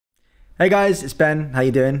Hey guys, it's Ben. How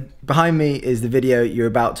you doing? Behind me is the video you're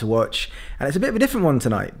about to watch, and it's a bit of a different one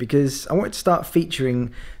tonight because I wanted to start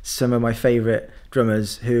featuring some of my favourite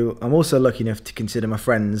drummers who I'm also lucky enough to consider my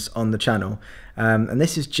friends on the channel. And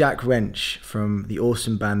this is Jack Wrench from the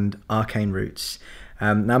awesome band Arcane Roots.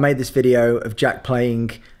 Now I made this video of Jack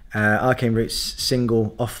playing Arcane Roots'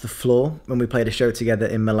 single Off the Floor when we played a show together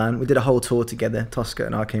in Milan. We did a whole tour together, Toska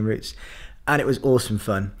and Arcane Roots, and it was awesome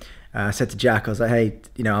fun. I said to Jack, I was like, hey,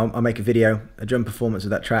 you know, I'll make a video, a drum performance of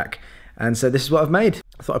that track. And so this is what I've made.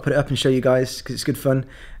 I thought I'd put it up and show you guys because it's good fun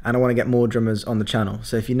and I want to get more drummers on the channel.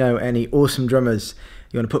 So if you know any awesome drummers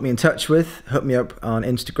you want to put me in touch with, hook me up on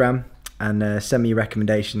Instagram and send me your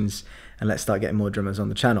recommendations and let's start getting more drummers on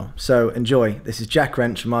the channel. So enjoy. This is Jack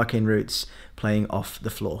Wrench from Arcane Roots playing Off the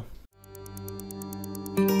Floor.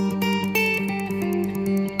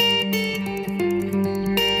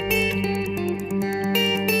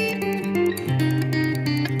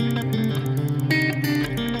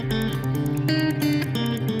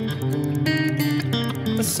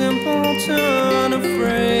 A simple turn of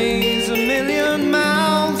phrase, a million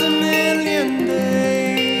miles, a million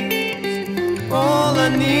days. All I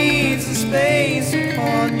need's a space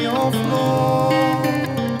upon your floor.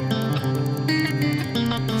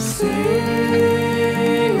 Sing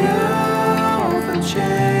out for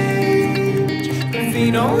change,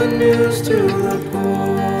 feed all the news to the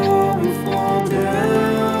poor. We fall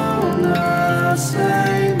down the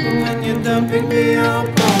same, but when you're done, pick me up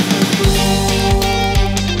off the floor.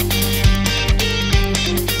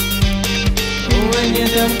 When you're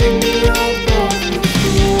done, pick me up off the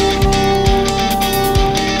floor.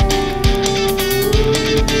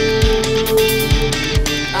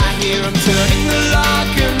 I hear them turning the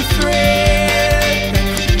lock and thread,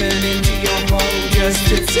 they're creeping into your home just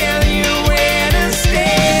to tell you where to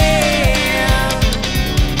stand.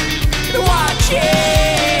 Watch it.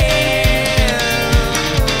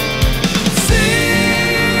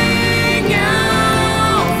 Sing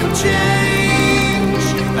out for change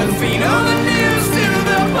and feed on the news to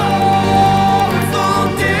the poor. We fall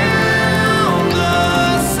down the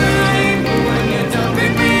same, but when you're done,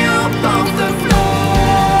 pick me up off the floor.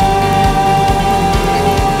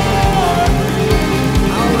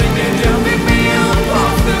 Oh, when you're done, pick me up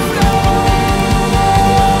off the floor.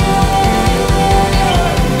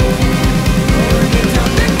 Oh, when you're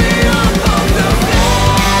done, pick me up off the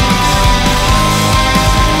floor.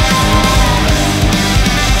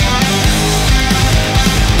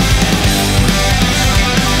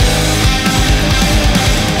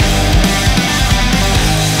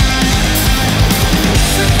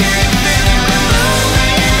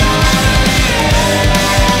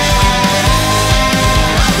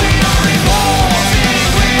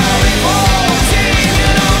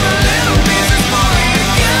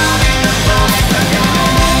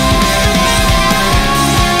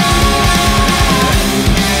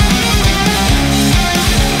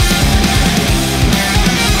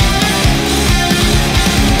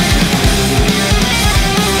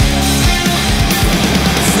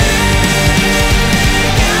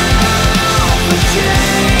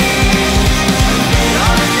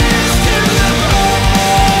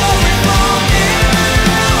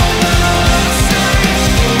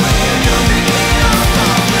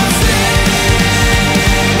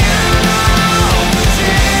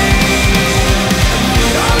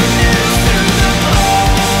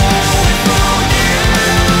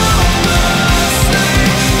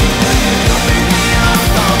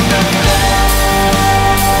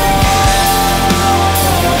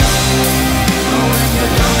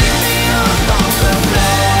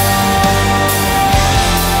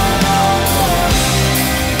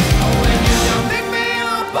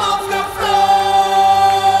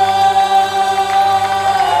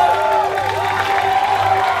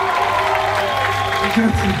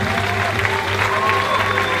 Grazie.